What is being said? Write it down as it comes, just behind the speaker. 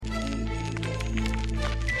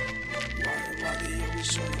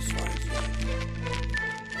always trying to fight me?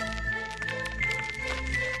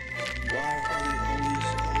 Why are they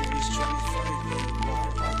always trying to fight me? Why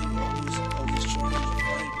are they always trying to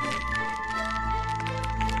fight me?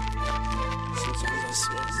 Sometimes I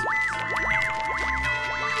swear.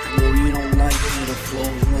 I know you don't like me to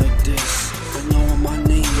flow like this. I know my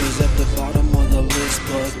name is at the bottom of the list,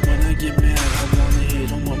 but when I get mad, I wanna hit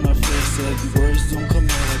them with my fist. Like words don't come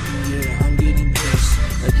out, yeah, I'm getting pissed.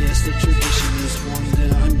 I guess the tradition is one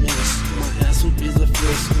that I miss. My ass will be the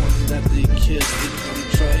first one that they kiss. They come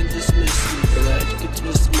try and dismiss me, but I can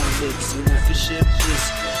twist my lips and I can shift this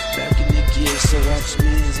back in the gear. So watch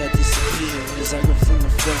me as I disappear, as I go from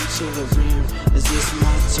the front to the rear. Is this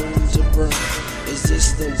my turn to burn? Is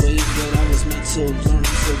this the way that I was meant to learn?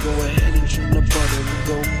 So go ahead and trim the butter and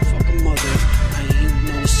go fuck a mother. I ain't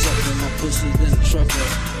no sucker, my pussy than a trucker.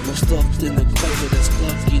 No stuffed in a cover that's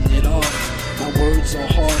clucking it off. My words are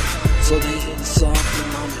hard, so they hit soft.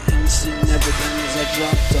 And I'm an MC, never done as I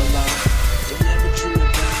dropped a lot. Don't ever dream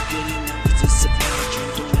about getting out, cause it's a bad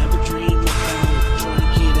dream. Don't ever dream about trying to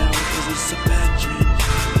get out, cause it's a bad dream.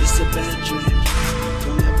 It's a bad dream.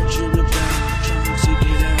 Don't ever dream about trying to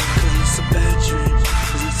get out, cause it's a bad dream.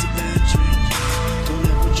 Cause it's a bad dream. Don't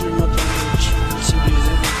ever dream about trying to get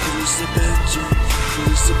out, cause it's a bad dream. Cause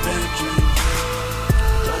it's a bad dream.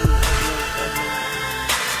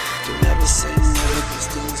 Don't ever say never, cause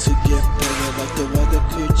things could get better. Like the weather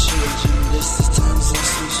could change, and this is times are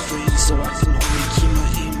so strange. So I can only keep my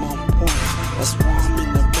aim on point. That's why I'm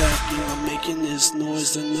in the back, yeah, I'm making this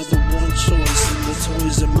noise. Another one choice, and the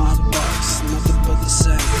toys in my box. Nothing but the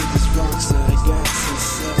sack of these rocks that I got to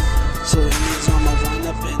sell. So that means I'ma wind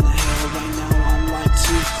up in hell. Right now I'm like 2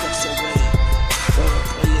 steps away. But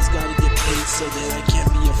players gotta get paid so that I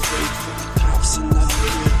can't be afraid for the cops. And I don't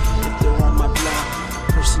care if they're on my block.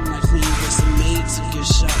 A person like me gets made to get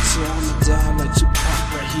shot. So I'ma die like Tupac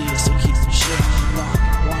right here. So keep the shit on lock.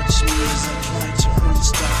 Watch me as I try to earn the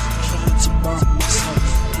stock. I'm trying to bomb myself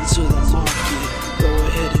into the market. Go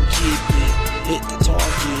ahead and keep it. Hit the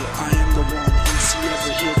target. I am the one MC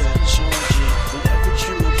never here to charge it. Don't ever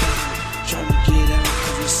dream about trying to get out,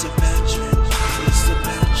 cause it's a bad dream. It's a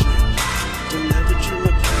bad dream. Don't ever dream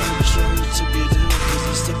about trying to get out, cause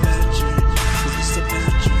it's a bad dream. Cause it's a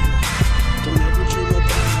bad dream. Don't ever dream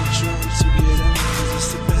about trying to get out, cause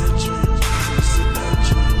it's a bad dream. Cause it's a bad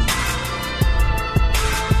dream.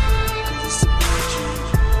 Cause it's a bad dream.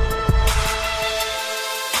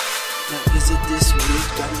 Now is it this week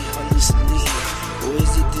got me hallucinating? Or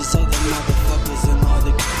is it these other motherfuckers and all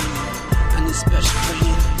the cleaning? I need special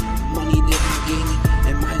training, money that I'm gaining.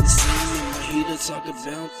 Am I insane? Am I here to talk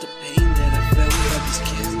about the pain that I felt? I just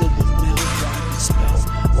can't live with mouth driving spell.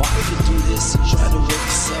 Why I could do this and try to work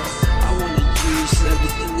myself? I wanna use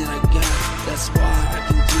everything that I got. That's why I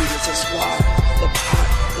can do this. That's why the pot,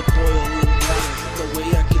 the boiling water, the way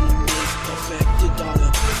I can make perfect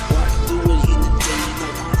dollar. Why I can do it in the day and I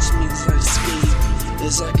watch me as I skate.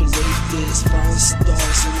 As I can rate this 5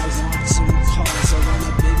 stars and I want some cars. I want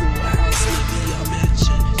a big old house, maybe a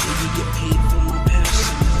mansion. Maybe get paid for my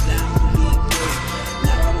passion. Now that would be good.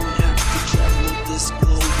 Now I don't have to travel this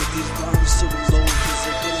globe with these rhymes to the low, cause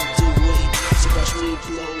they're gonna do it. So watch me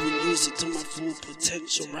flow and use it to my full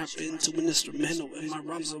potential. Rap into an instrumental and my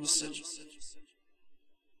rhymes are essential.